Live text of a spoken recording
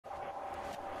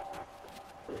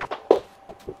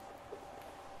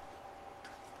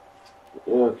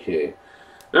Okay.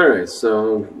 Alright,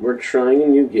 so we're trying a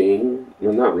new game.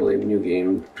 Well, not really a new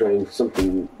game. Trying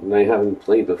something that I haven't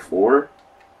played before.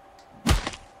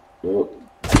 Oh.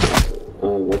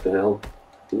 What the hell?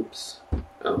 Oops.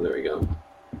 Oh, there we go.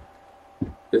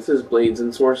 This is Blades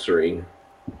and Sorcery.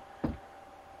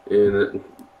 And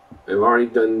I've already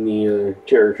done the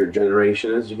character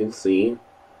generation, as you can see.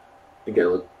 I think I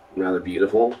look rather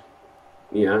beautiful.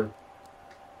 Yeah.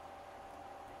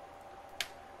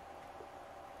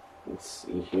 Let's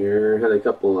see here. Had a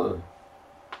couple of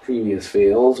previous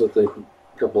fails with a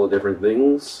couple of different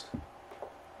things.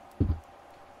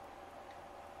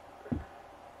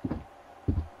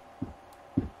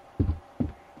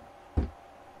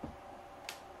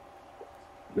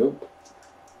 Nope.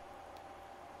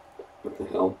 What the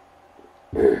hell?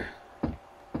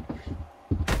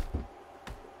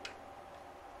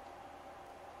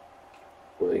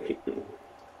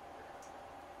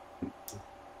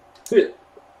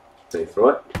 They throw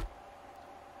it.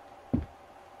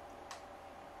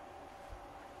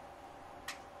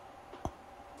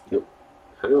 Nope.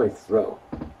 How do I throw?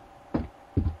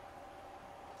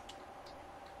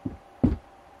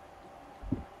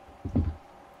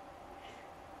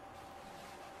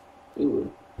 Ooh.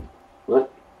 What?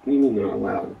 What do you mean not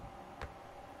allowed?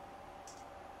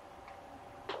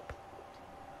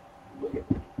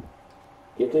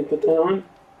 Can't I put that on?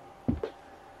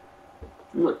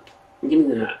 Come on. Give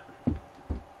me that.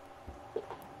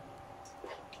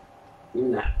 Give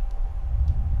me that.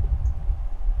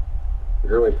 How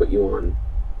do I put you on?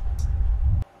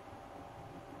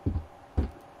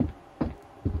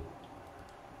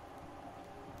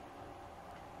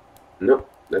 Nope,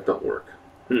 that don't work.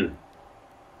 Come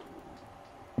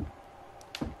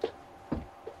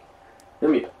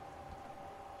here.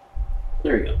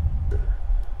 There we go.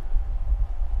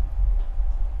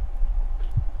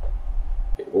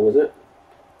 Okay, what was it?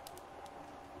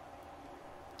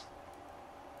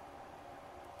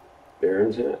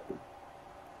 Baron's hat.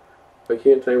 Why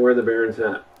can't I wear the Baron's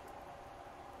hat?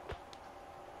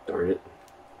 Darn it.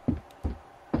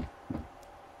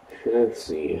 Let's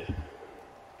see.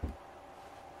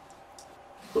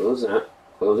 Close that.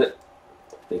 Close it.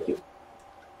 Thank you.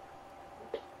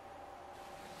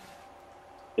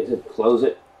 I said close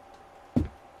it.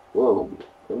 Whoa.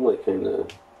 I'm like kind of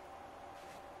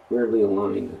weirdly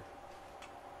aligned.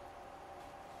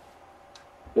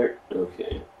 There.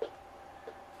 Okay.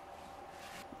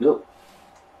 Nope.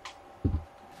 I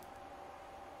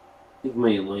think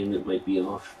my alignment might be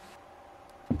off.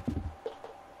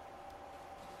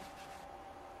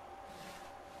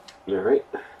 Alright.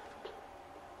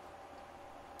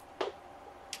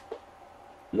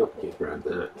 Nope, can't grab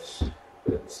that.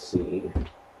 Let's see.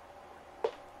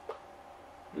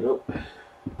 Nope.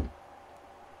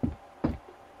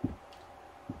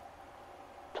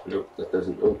 Nope, that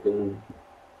doesn't open.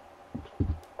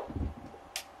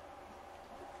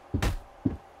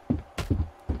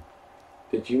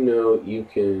 Did you know you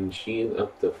can sheathe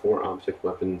up to 4 object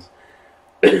weapons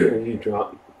by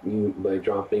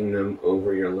dropping them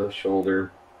over your left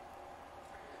shoulder,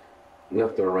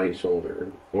 left or right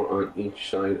shoulder, or on each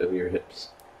side of your hips?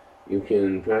 You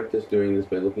can practice doing this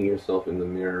by looking yourself in the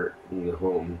mirror in the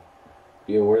home.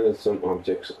 Be aware that some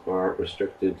objects are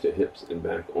restricted to hips and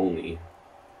back only.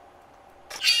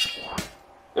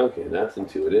 Okay, that's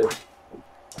intuitive.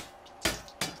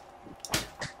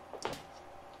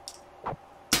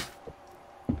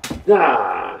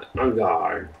 Ah! On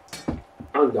guard.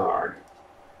 On guard.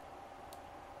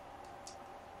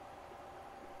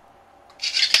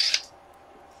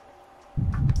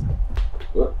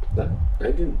 What?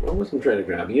 I wasn't trying to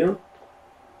grab you.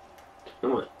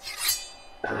 Come on.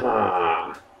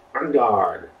 Ah! On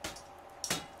guard.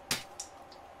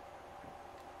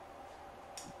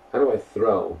 How do I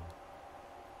throw?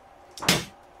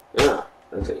 Ah!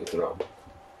 That's how you throw.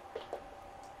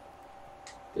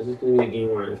 This is going to be a game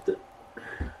where I have to...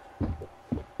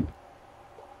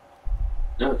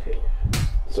 Okay.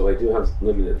 So I do have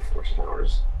limited force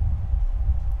powers.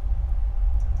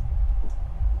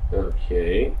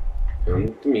 Okay.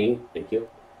 Come to me. Thank you.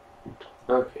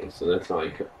 Okay, so that's how I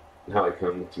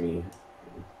come to me.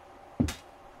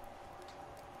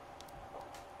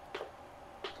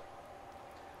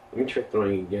 Let me try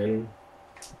throwing again.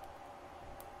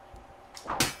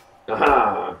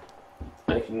 Aha!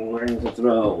 I can learn to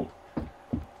throw.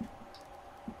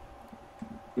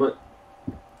 What?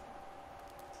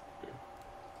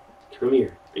 Come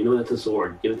here. I know that's a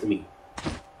sword. Give it to me.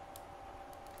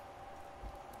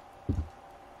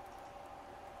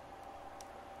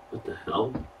 What the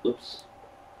hell? Oops.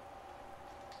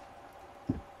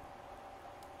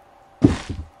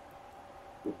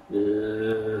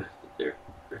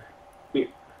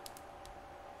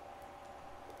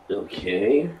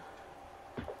 Okay.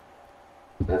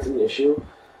 That's an issue.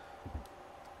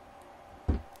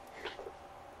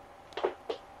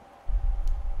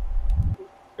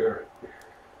 Alright.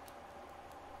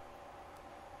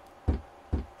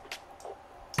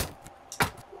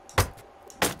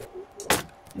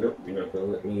 Nope, you're not going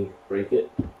to let me break it.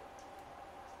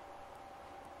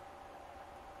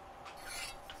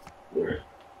 Alright.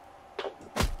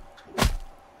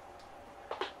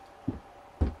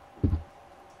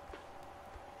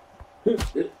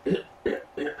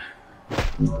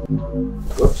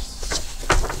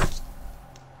 Whoops.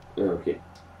 Okay.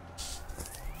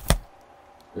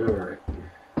 Alright.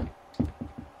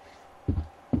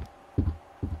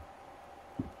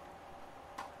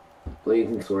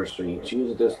 Blazing Sorcery.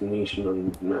 Choose a destination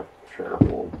on the map to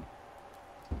travel.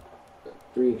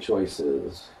 3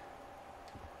 choices.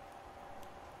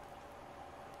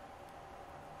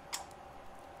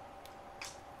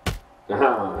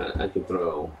 Aha! I can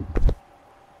throw.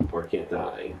 Or can't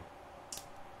I?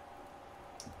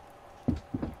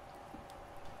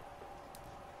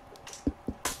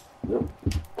 Nope.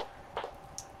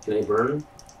 Can I burn?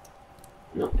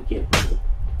 No, I can't burn.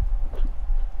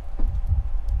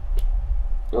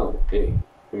 Oh, hey,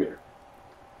 come here.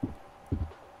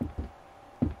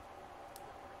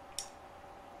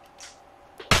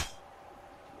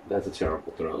 That's a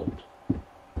terrible throw.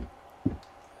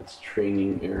 That's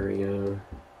training area.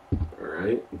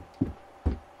 Alright.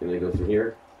 Can I go through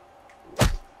here?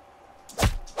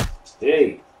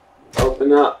 Hey!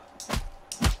 Open up!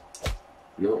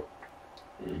 No.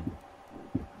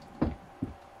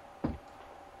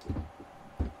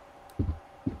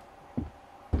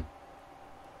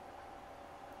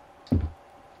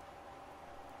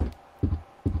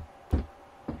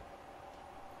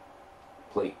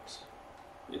 Plate.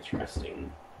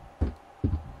 Interesting.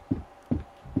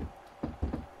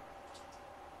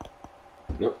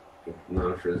 Nope.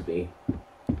 Not a frisbee.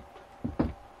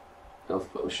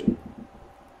 Health potion.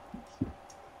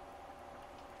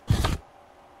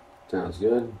 Sounds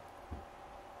good.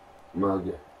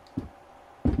 Mug.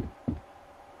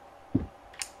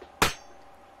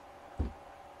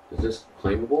 Is this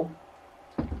claimable?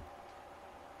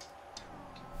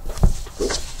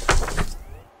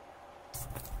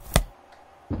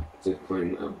 Is it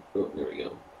claim? Oh, there we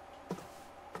go.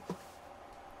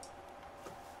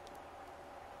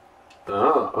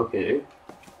 Ah, okay.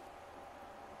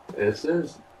 This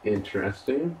is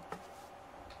interesting.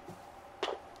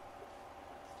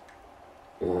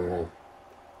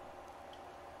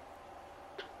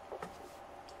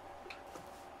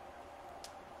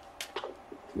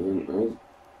 I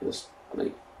just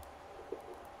like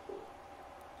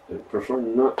I prefer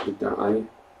not to die.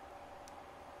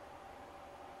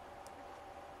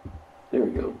 There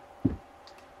we go.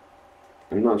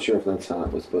 I'm not sure if that's how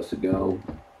it was supposed to go.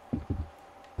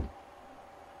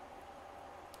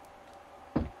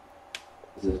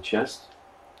 Is it a chest?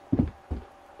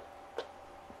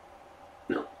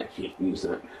 No, I can't use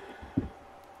that.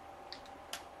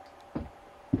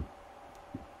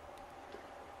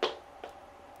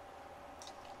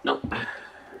 Nope.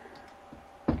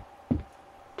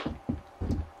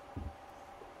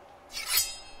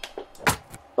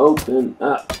 Open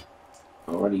up.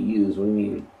 Already used, what do you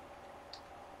mean?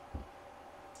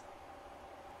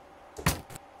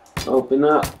 Open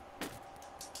up.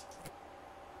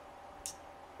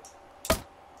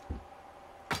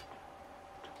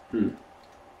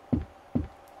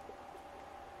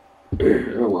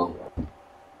 Oh well.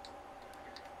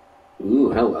 Ooh,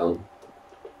 hello.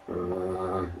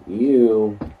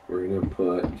 You we're gonna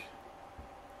put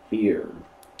here.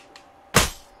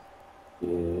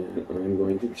 And I'm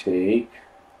going to take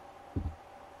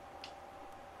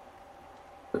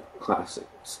a classic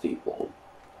staple.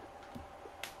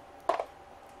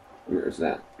 Where's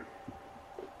that?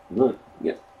 Not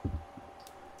yet.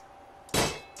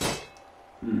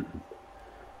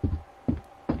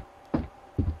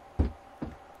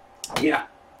 Yeah.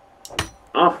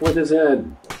 Off with his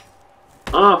head.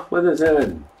 Off with his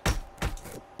head.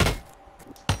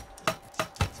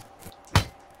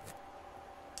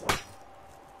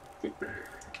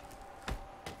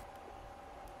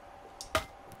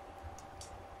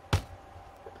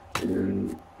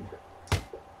 And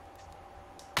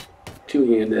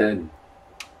two-handed.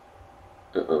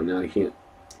 Uh-oh, now I can't.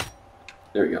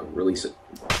 There we go. Release it.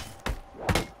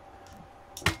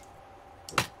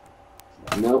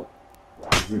 Nope.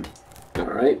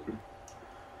 Alright.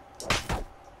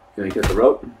 Can I cut the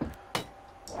rope?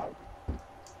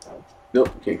 Nope,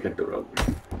 can't cut the rope.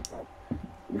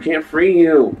 I can't free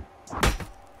you.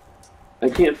 I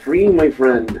can't free you, my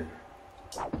friend.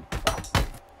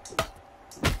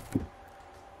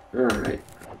 Alright.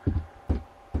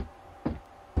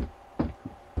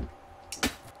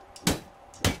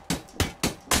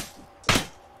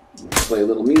 Play a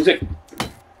little music.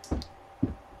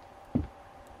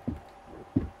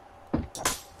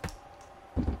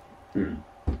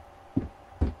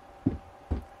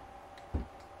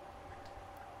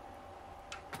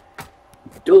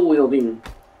 Dual wielding.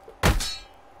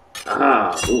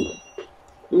 Ah, ooh.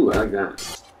 Ooh, I like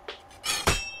that.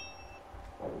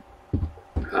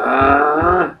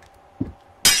 Ah.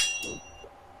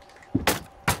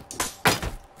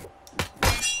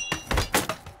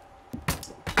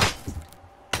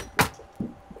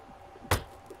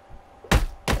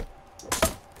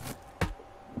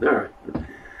 Alright.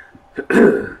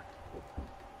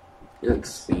 Let's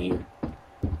see.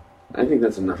 I think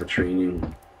that's enough of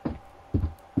training.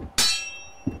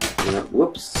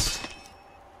 Whoops.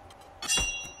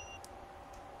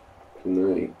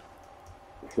 Can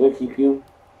I keep you?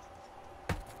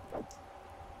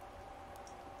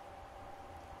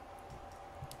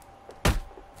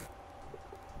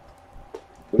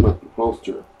 Come on,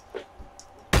 holster.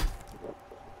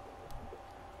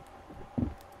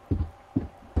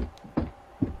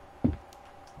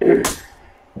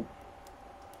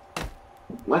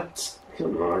 What?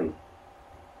 Come on.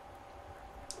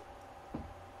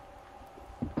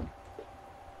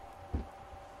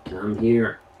 Come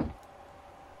here.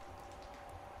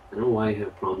 I don't know why I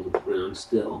have problems with the ground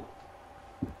still.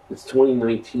 It's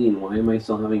 2019. Why am I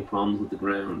still having problems with the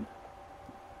ground?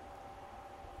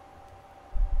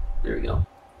 There we go.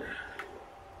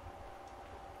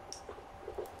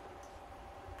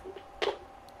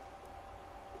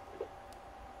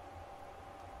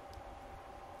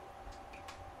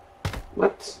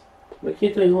 What? Why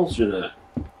can't I holster that?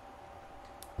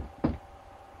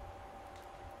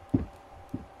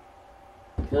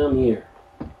 Come here.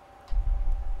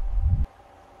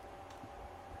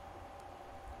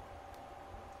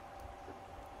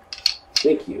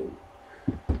 Thank you.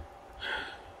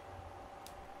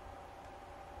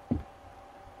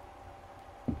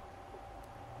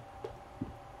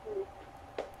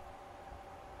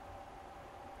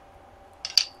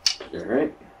 All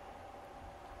right.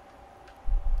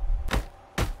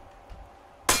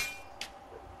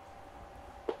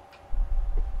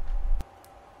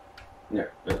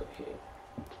 There. Okay.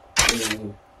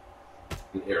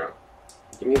 An arrow.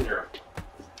 Give me an arrow.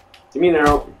 Give me an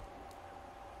arrow.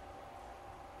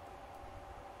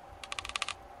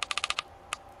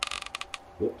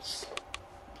 Oops.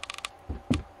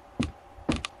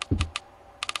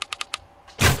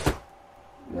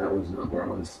 That was not where I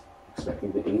was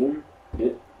expecting to aim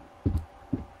it.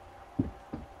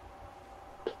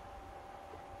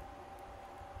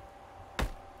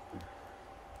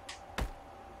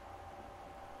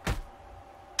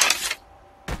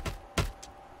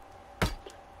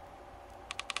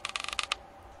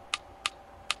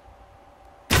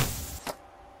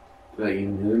 Did I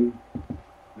aim him?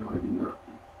 No, I did not.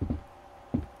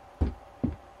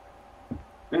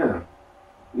 Yeah.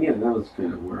 Yeah, that was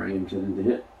kind of where I intended to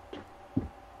hit.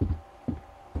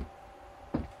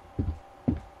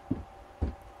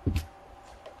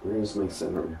 Where's my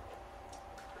center?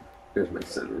 There's my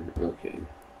center. Okay.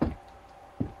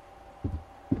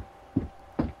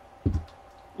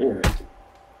 Alright.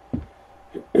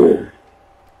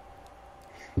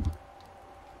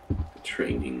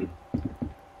 Training.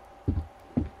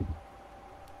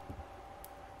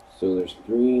 So there's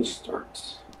 3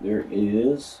 starts. There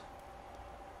is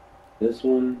this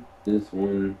one, this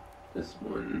one, this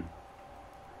one.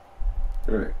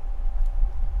 Alright.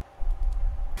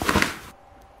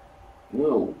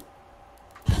 No.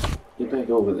 Get back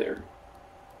over there.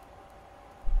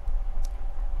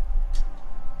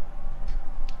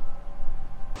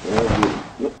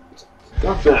 Nope.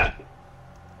 Stop that.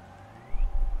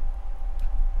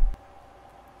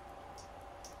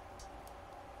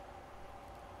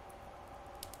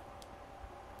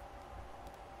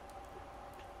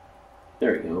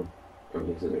 There we go.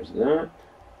 Okay, so there's that.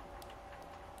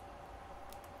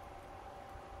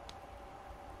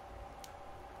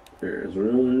 There's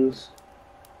runes.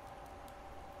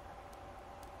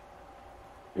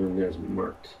 And there's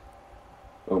marked.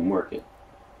 Oh, market.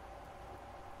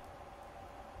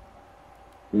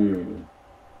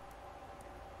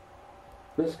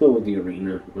 Let's go with the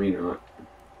arena. Why not?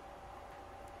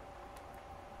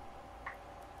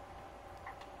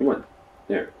 Come on.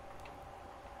 There.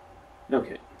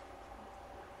 Okay.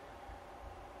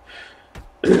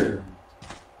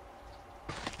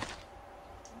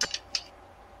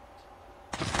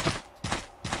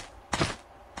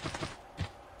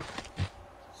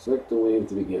 Select the wave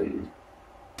to begin.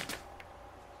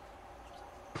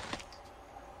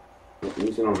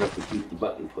 least I don't have to keep the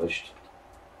button pushed.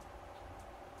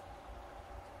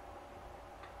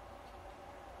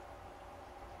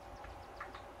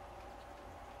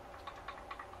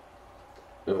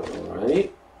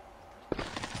 Alright.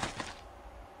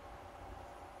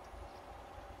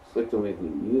 Select the way to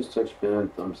use touchpad,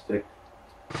 thumbstick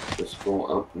to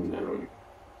scroll up and down.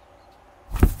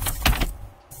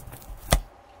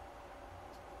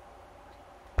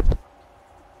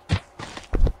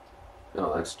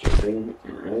 Oh, that's jumping.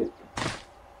 Alright.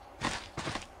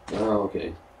 Oh,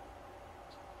 okay.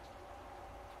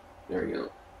 There we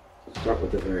go. Let's start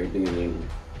with the very beginning.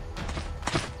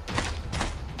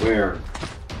 Where?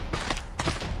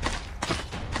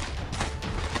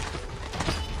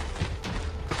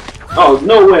 Oh,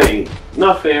 no way!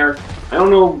 Not fair. I don't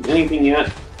know anything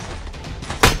yet.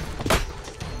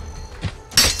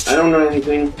 I don't know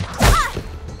anything.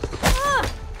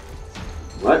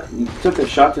 What? You took a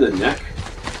shot to the neck?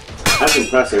 That's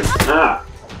impressive. Ah!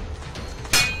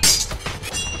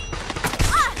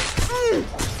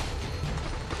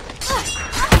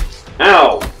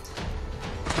 Ow!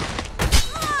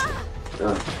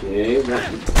 Okay,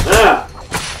 that... Ah!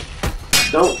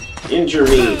 Don't injure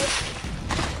me!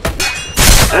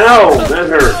 Ow! That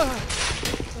hurt!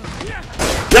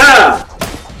 Ah!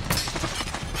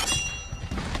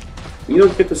 You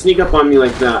don't get to sneak up on me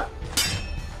like that.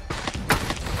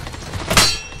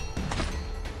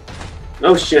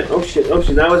 Oh shit, oh shit, oh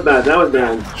shit, that was bad, that was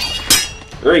bad.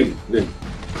 Hey, good.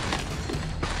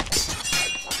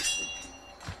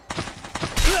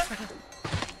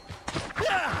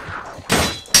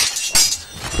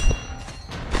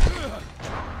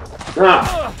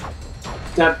 Ah!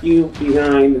 Tapped you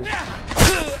behind.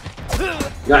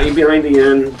 Got you behind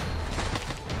again.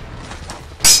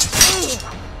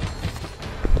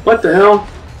 What the hell?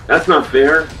 That's not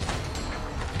fair.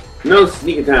 No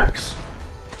sneak attacks.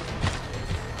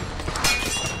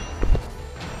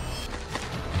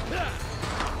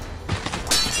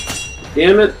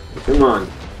 Damn it. Come on.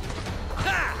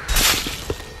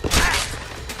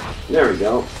 There we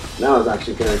go. That was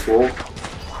actually kind of cool.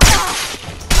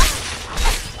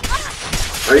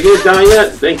 Are you gonna die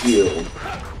yet? Thank you.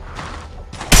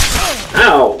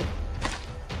 Ow!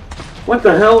 What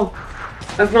the hell?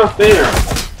 That's not fair.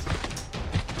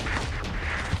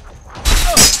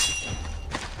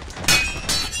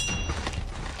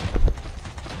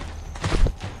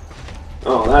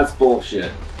 Oh, that's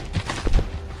bullshit.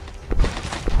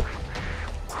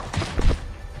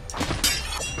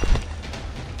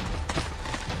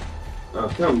 Oh,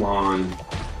 come on.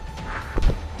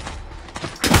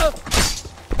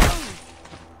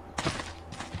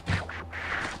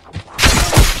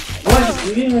 What?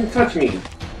 You didn't even touch me.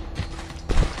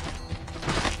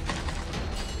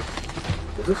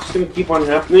 Is this just gonna keep on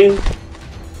happening?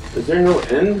 Is there no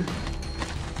end?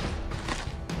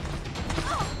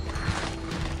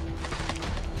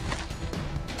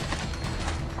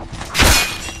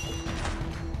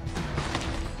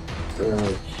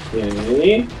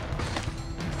 Okay.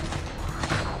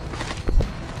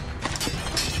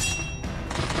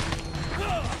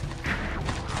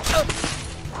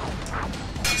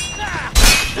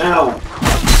 Ow!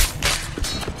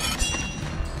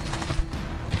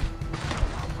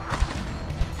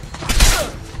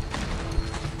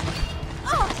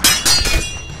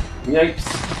 Yikes.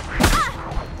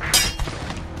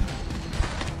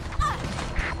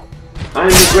 I'm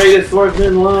the greatest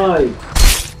swordsman alive!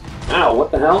 Ow,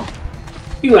 what the hell?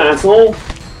 You asshole!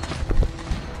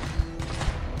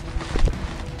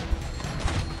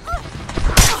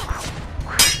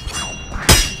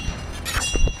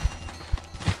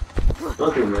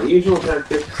 Okay, my usual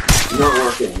tactics not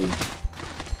working.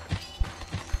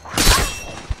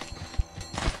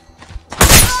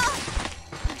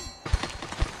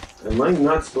 Am I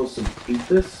not supposed to beat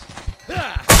this?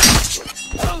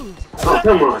 Oh,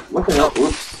 come on! What the hell?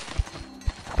 Oops.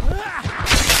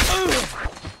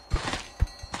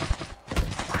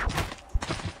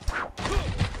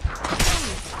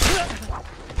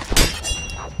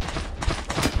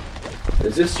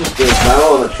 Is this just a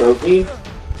battle of a trophy?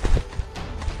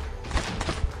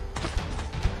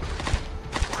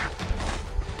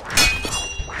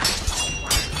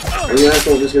 Are you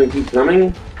assholes just gonna keep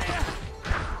coming?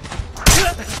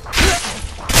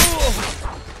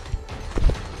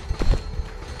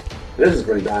 This is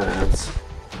pretty badass.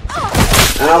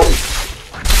 Ow!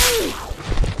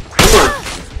 Come on!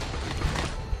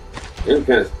 It's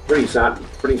kind of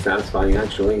pretty satisfying,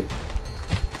 actually.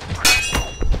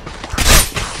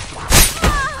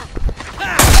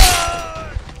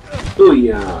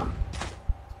 Booyah!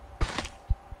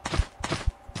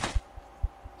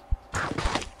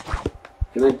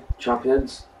 Can I Chop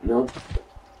heads? No?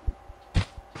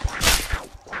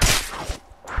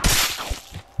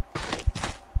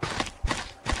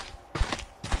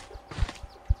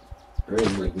 I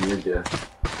am like near death.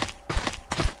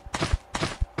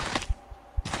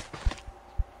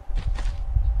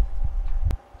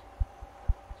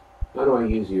 How do I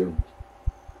use you?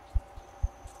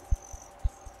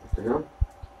 What the hell?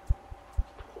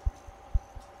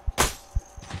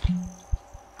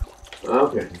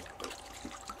 Okay.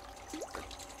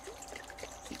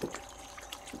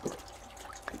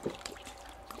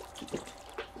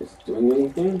 Is it doing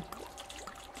anything?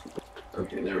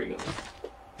 Okay, there we go.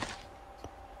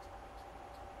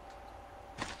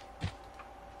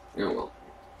 Oh well.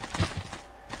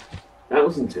 That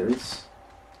was intense.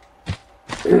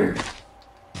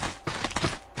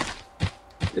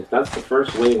 If that's the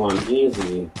first wave on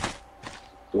easy,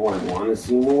 do I want to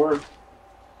see more?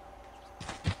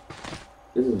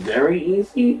 This is very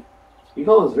easy? You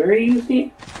call this very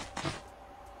easy?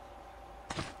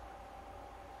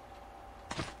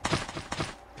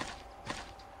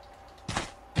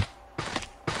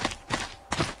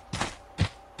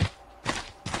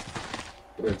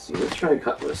 Let's see, let's try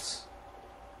Cutlass.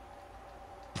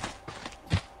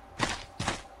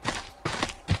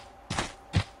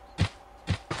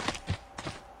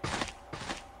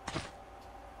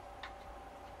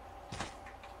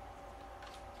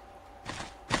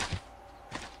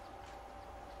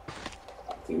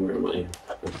 Where am I?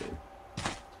 Okay.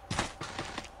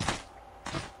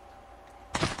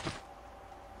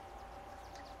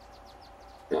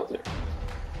 Out there.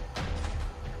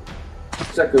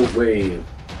 Second wave.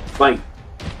 Fight.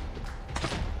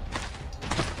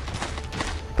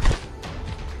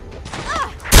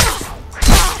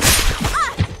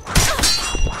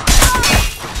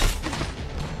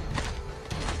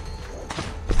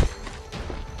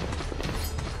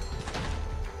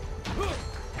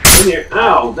 In here.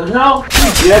 Ow! The hell?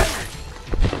 You dick!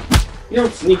 You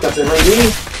don't sneak up behind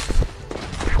me!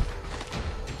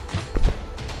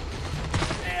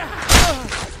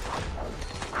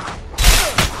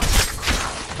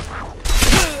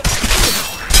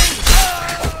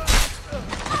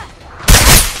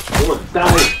 Come on,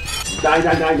 die! Die,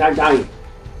 die, die, die, die!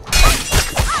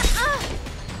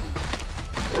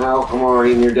 Ow, I'm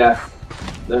already near death.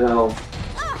 The hell?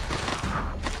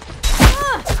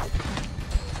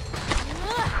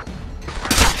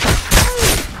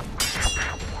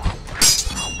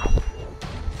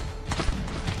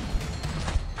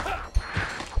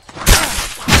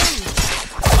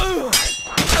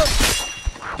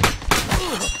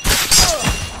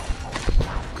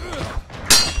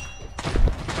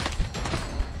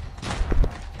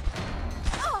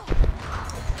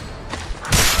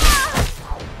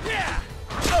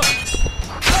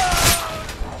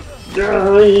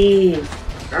 Die!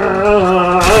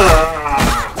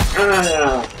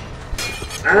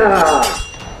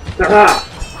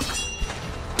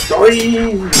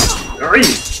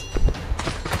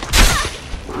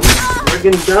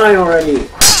 Freaking die already!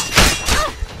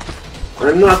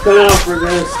 I'm not cut out for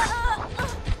this!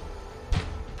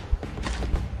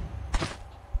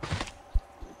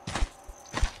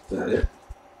 Is that it?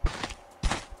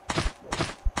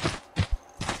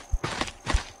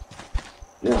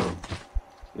 No.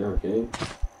 Okay.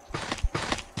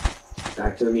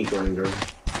 Back to the meat grinder.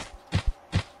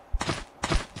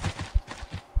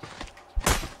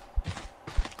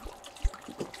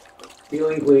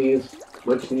 Healing, please.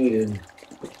 Much needed.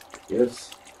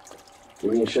 Yes.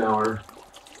 Give me a shower.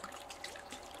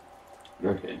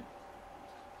 Okay.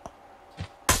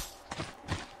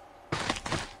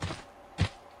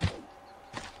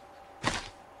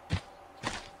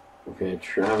 Okay,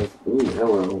 Travis. Ooh,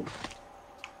 hello.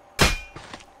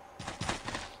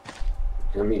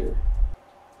 Come here.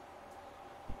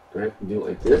 Do I have to do it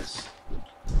like this?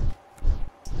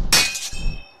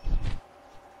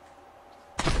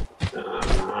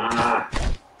 Ah!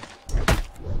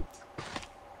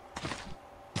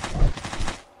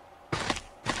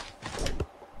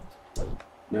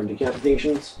 No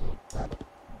decapitations?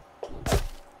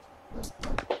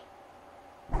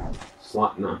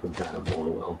 Slot not compatible, oh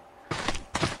well.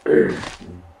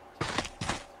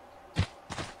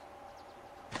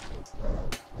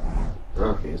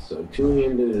 Okay, so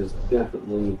two-handed is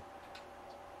definitely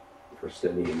for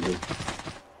steadying me.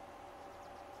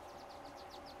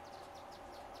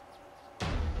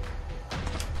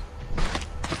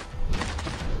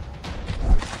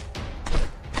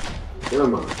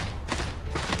 Come on.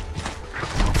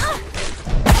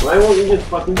 Why won't you just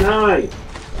fucking die?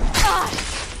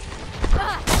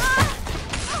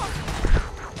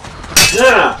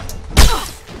 Yeah!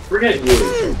 Forget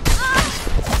you.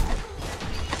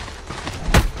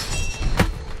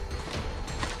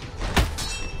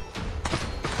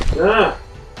 Ah!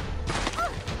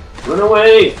 Run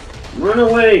away! Run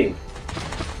away!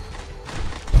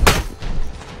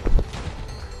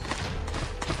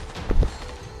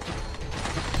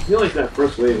 I feel like that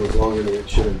first wave was longer than it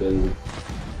should have been.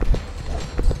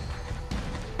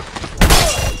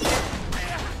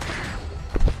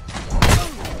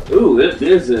 Ooh, this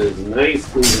is nice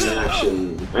clean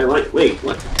action. I like. Wait,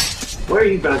 what? Why are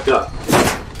you back up?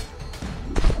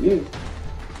 You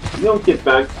don't get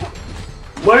back.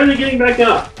 Why are they getting back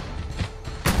up?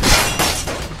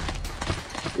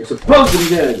 You're supposed to be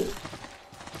dead.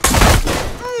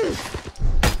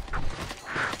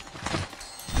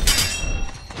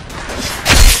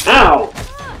 Ow!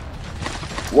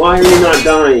 Why are you not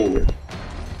dying?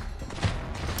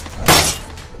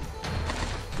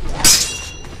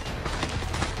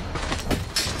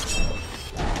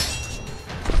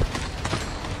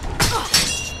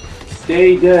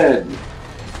 Stay dead.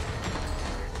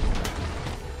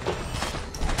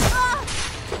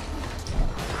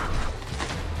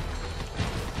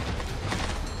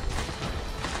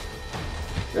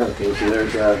 Okay, so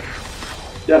there's a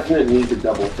definite need to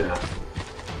double tap.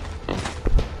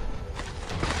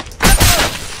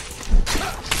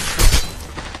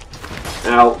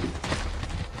 Ow.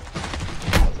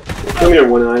 Come here,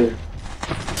 One Eye.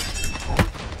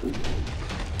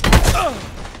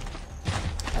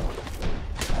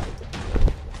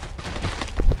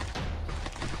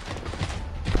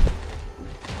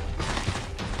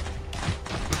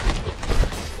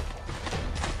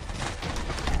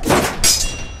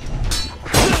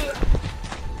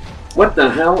 What the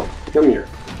hell? Come here.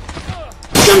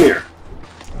 Come here.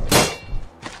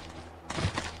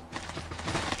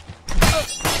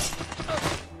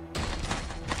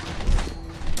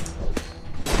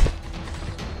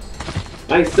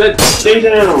 I said stay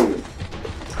down.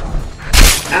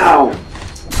 Ow.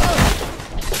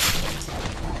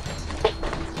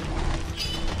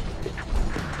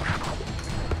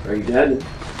 Are you dead?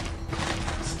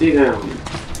 Stay down.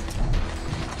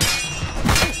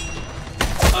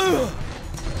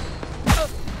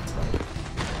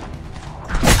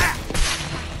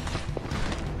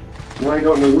 Now I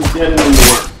don't know who's dead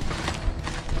anymore.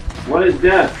 What is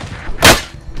death?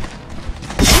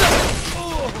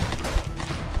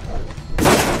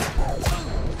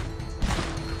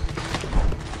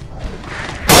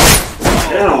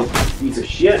 Ow, piece of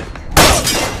shit.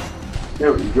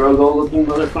 There, you drug-o looking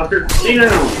motherfucker. Stay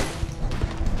down!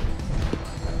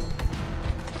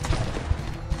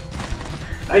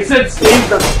 I said stay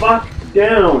the fuck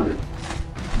down!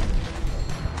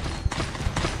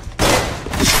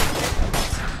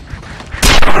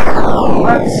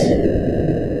 What?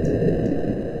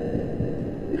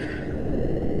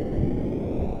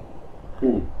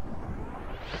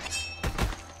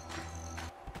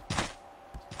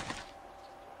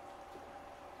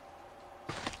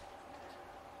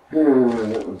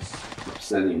 That was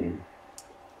upsetting.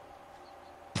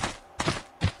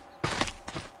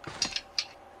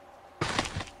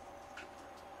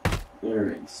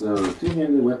 Alright, so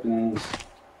two-handed weapons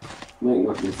might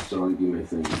not necessarily be my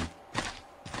thing.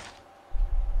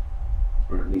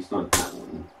 Or at least not that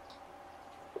one.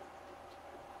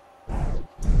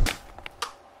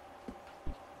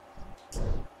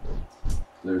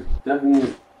 There's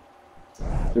definitely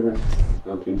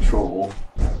different control.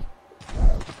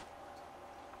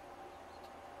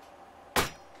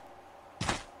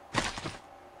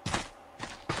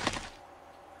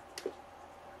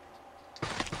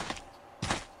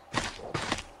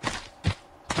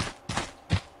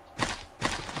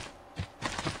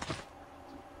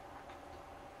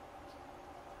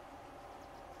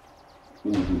 We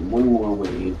need to do one more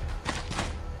wave.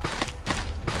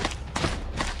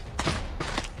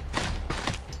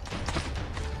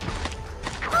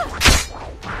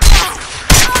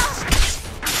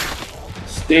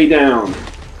 Stay down.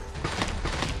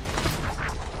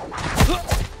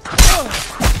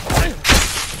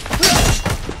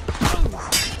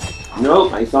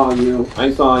 Nope, I saw you.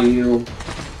 I saw you.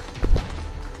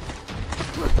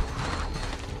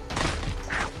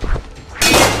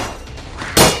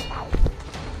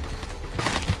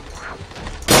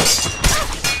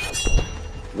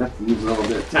 I have to use a little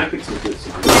bit of tactics with this.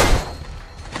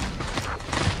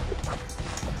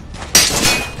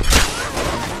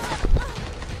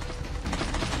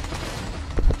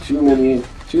 Too many.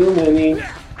 Too many.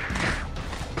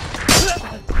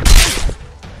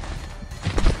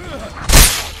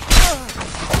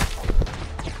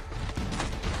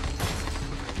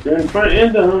 They're in front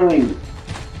and behind.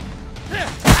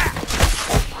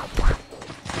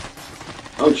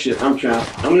 Oh shit, I'm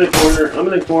trapped. I'm in the corner. I'm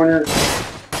in the corner.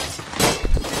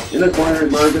 In the corner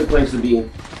is not a good place to be.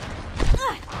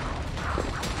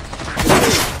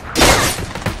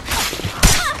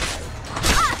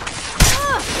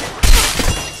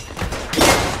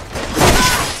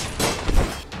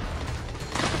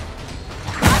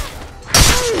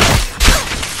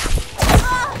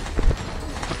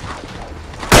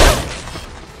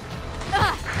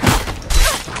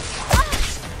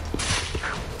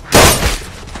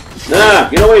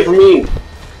 Get away from me!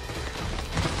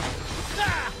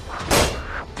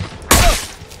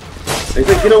 I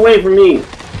said, get away from me!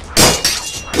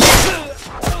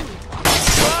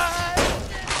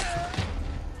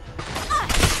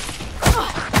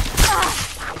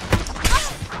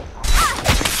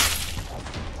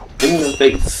 In the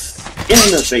face!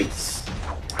 In the face!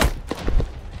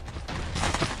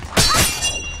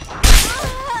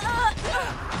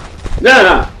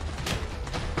 Nah!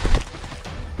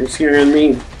 You're scaring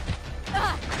me.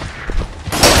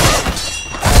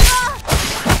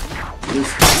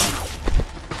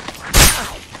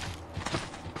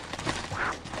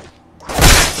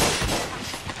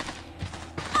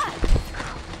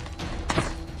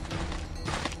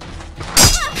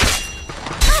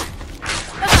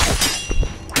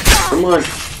 Come on.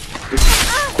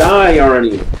 Just die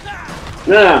already.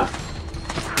 Nah.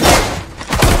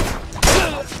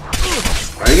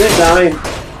 Are you gonna die?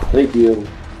 Thank you.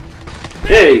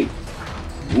 Hey!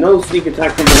 No sneak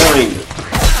attack from behind.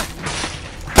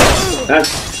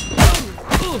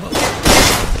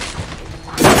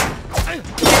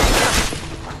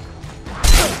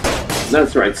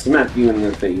 That's right, smack you in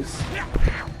the face.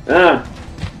 Ah!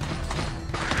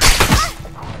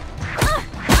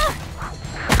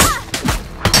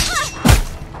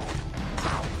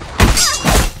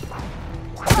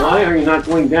 Why are you not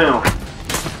going down?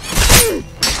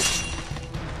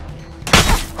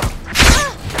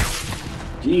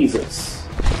 Jesus.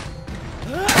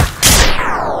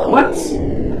 What?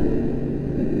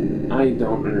 I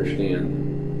don't understand.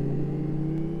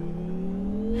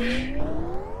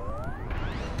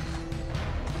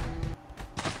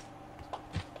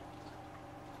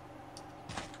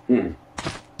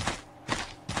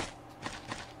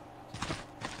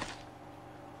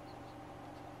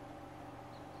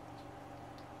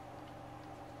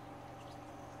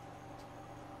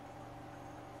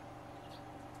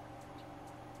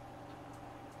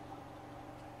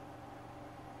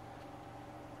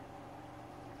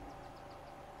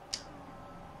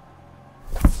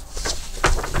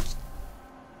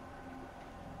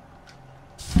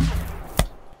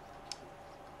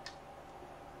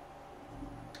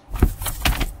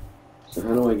 So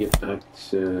how do I get back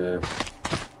to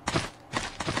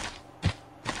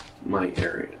my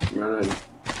area? How do I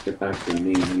get back to the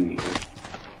main menu?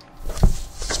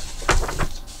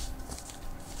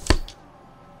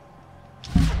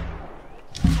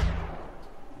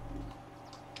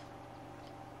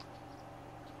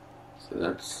 So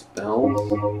that's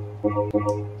spells.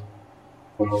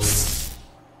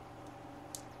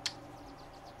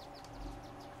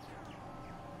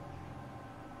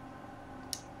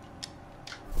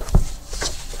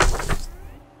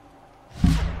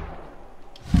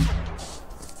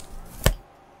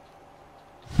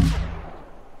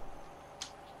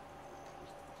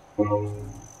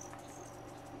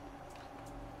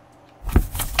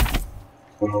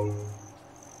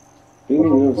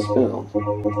 Ooh, spell.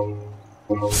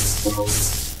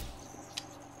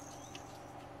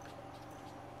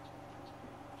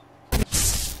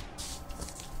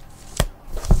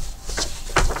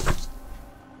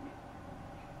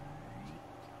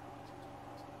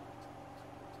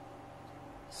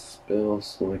 Spell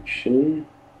selection.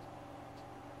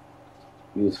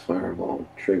 Use fireball.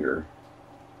 Trigger.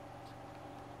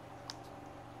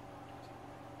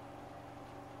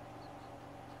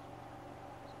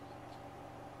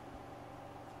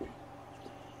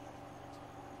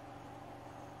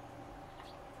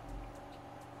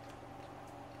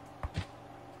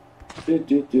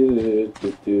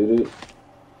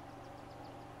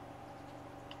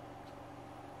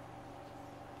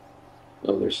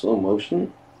 Oh, there's slow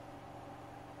motion?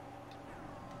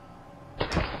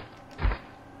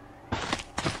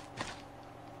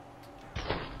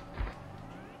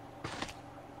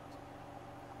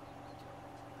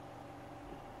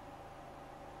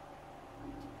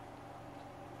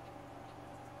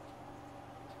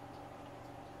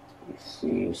 Let's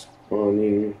see,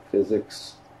 spawning,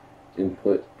 physics,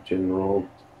 input, general.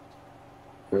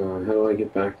 How do I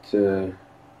get back to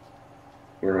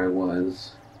where I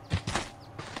was?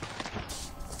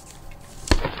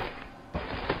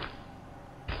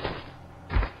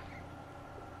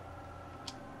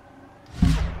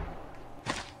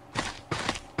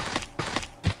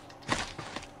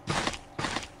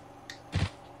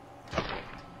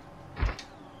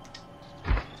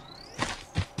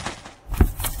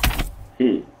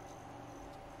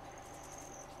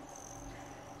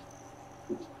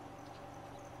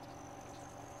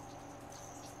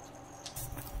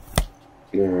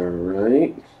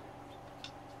 Alright.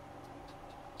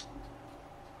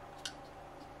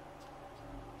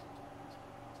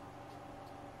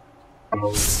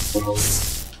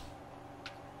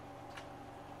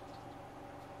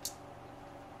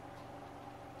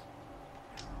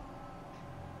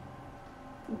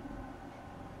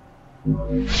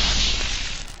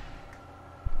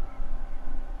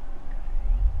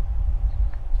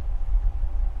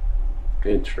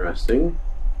 Interesting.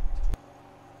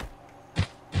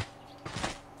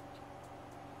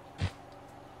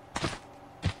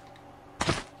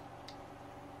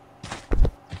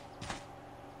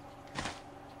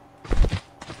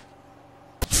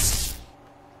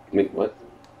 Wait, what?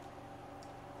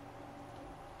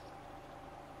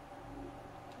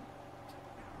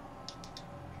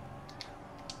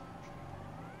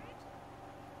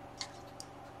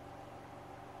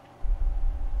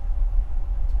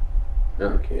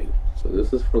 Okay, so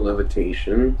this is for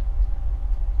levitation.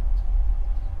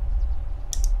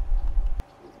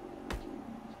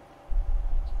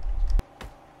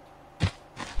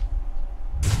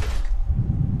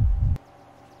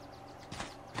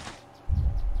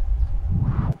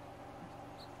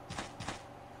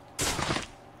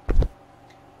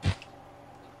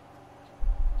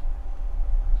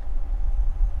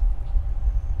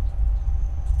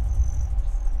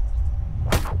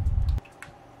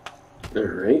 All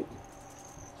right.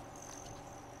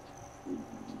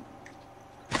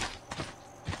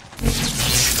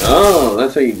 Oh,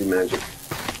 that's how you do magic.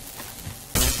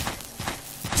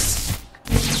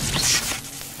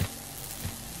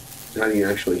 How do you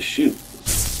actually shoot?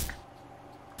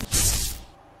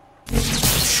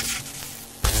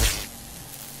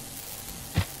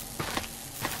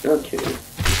 Okay.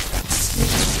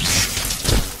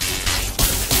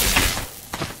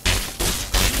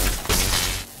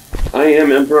 I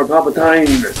am Emperor Palpatine!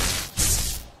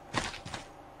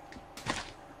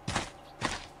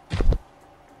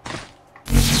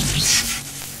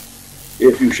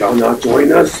 If you shall not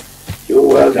join us, you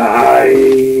will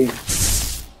die!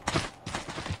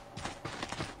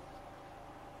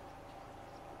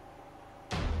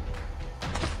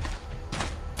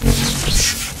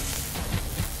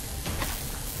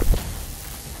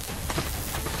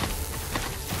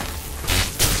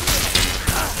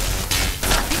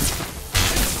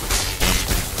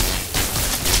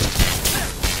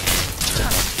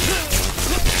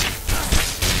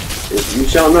 If you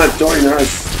shall not join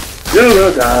us, you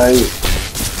will die.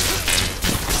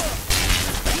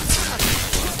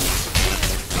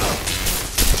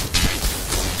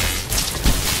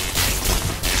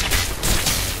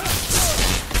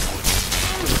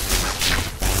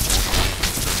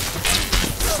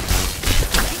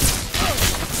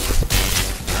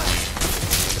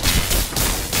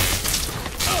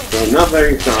 So not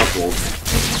very powerful.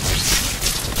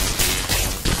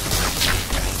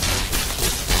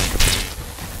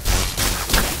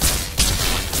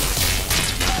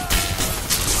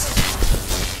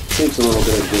 Takes a little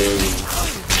bit of doing.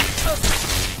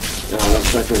 Oh,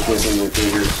 that's not going to get in my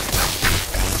fingers.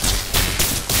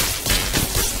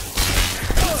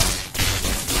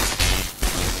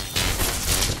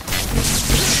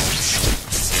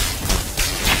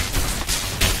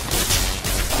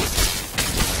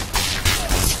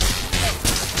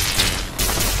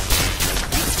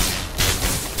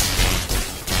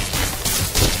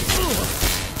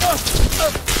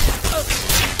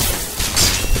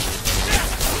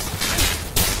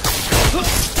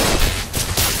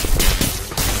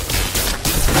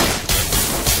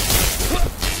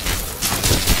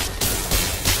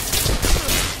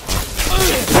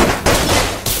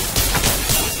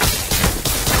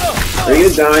 Are you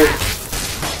gonna die?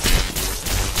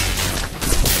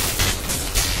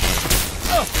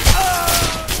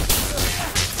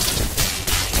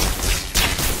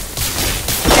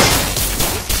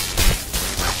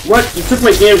 What? You took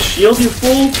my damn shield, you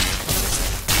fool?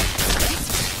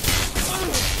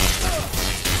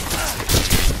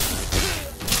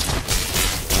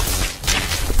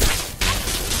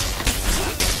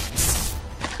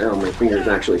 Oh, my finger's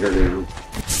actually hurting.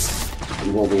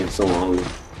 I'm holding it so long.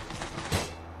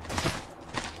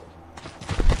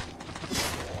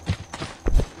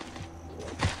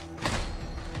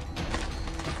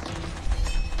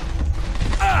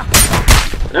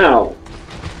 Ow!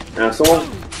 Asshole.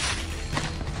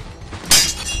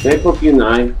 Can I poke you in the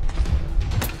eye?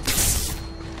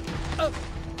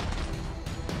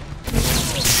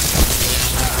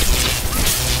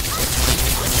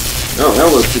 Oh, that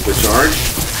was supercharged.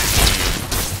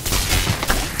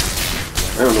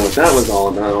 I don't know what that was all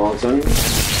about all of a sudden.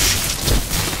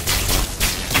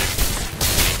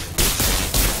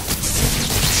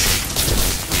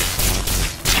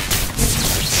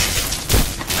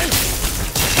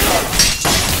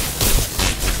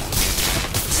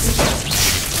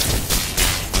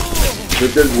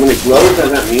 when it glows,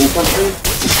 does that mean something?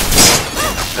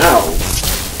 Ow.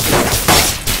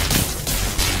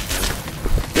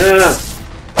 Yeah.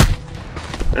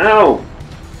 Ow.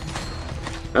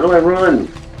 How do I run?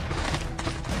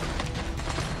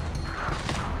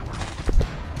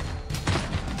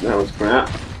 That was crap.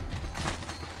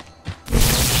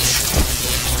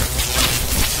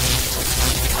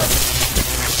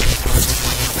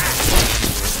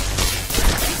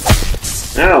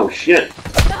 Ow, shit.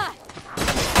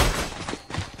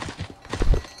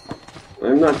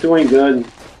 I'm not doing good.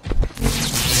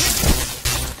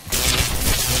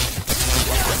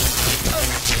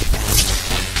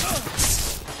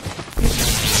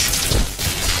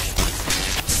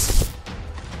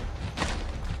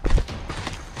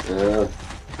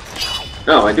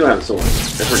 Oh, I do have a sword. I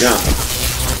forgot.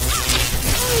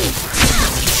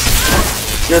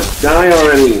 Just die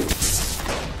already.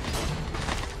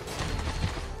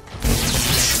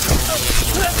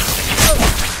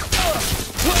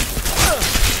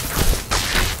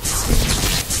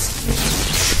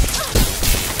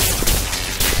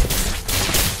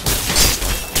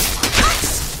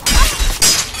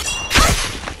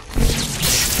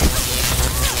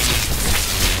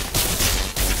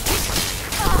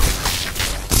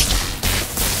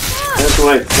 That's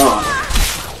what I thought.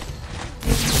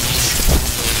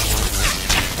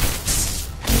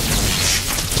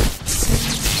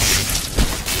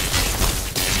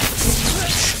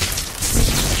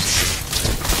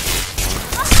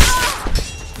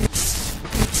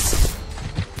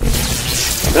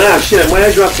 Ah, shit, why did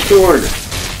I drop the sword?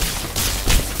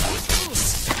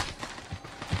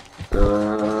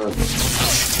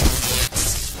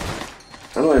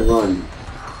 How do I run?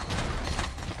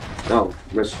 Oh,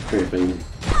 wrist cramping.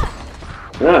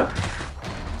 Ah!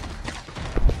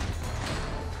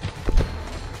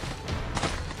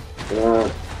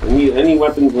 I need any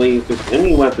weapon, please. Just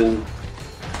any weapon.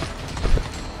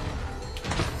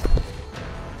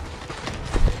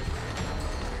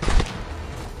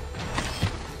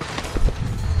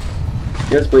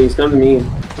 Yes, please, come to me.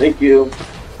 Thank you.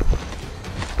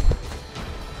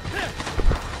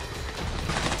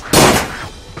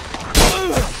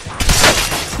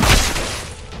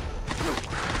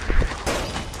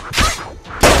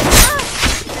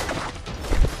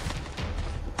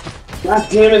 God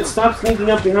damn it, stop sneaking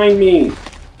up behind me!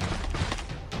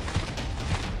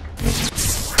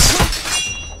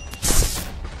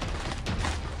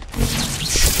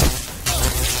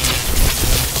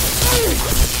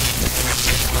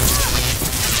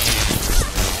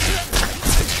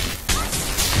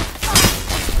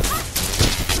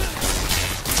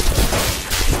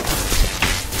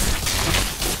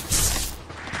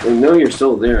 I know you're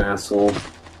still there, asshole.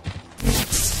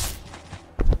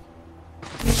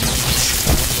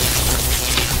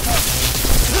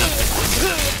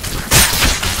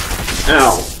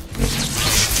 Ow.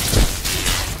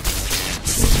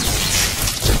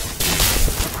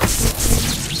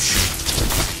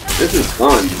 This is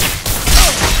fun.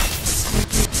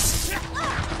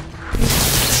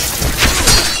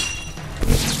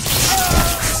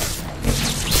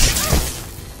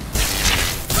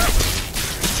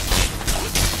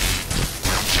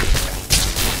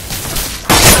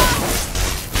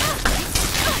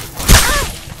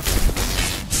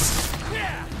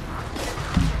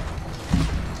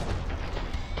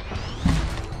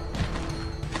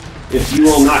 If you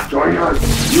will not join us,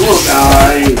 you will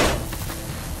die!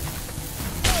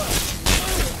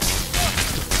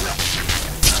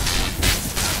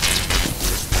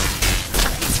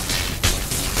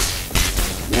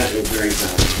 That is very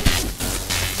fast.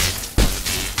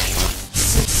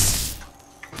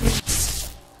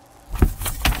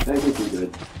 I think we're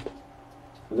good.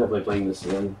 I'm definitely playing this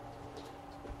again.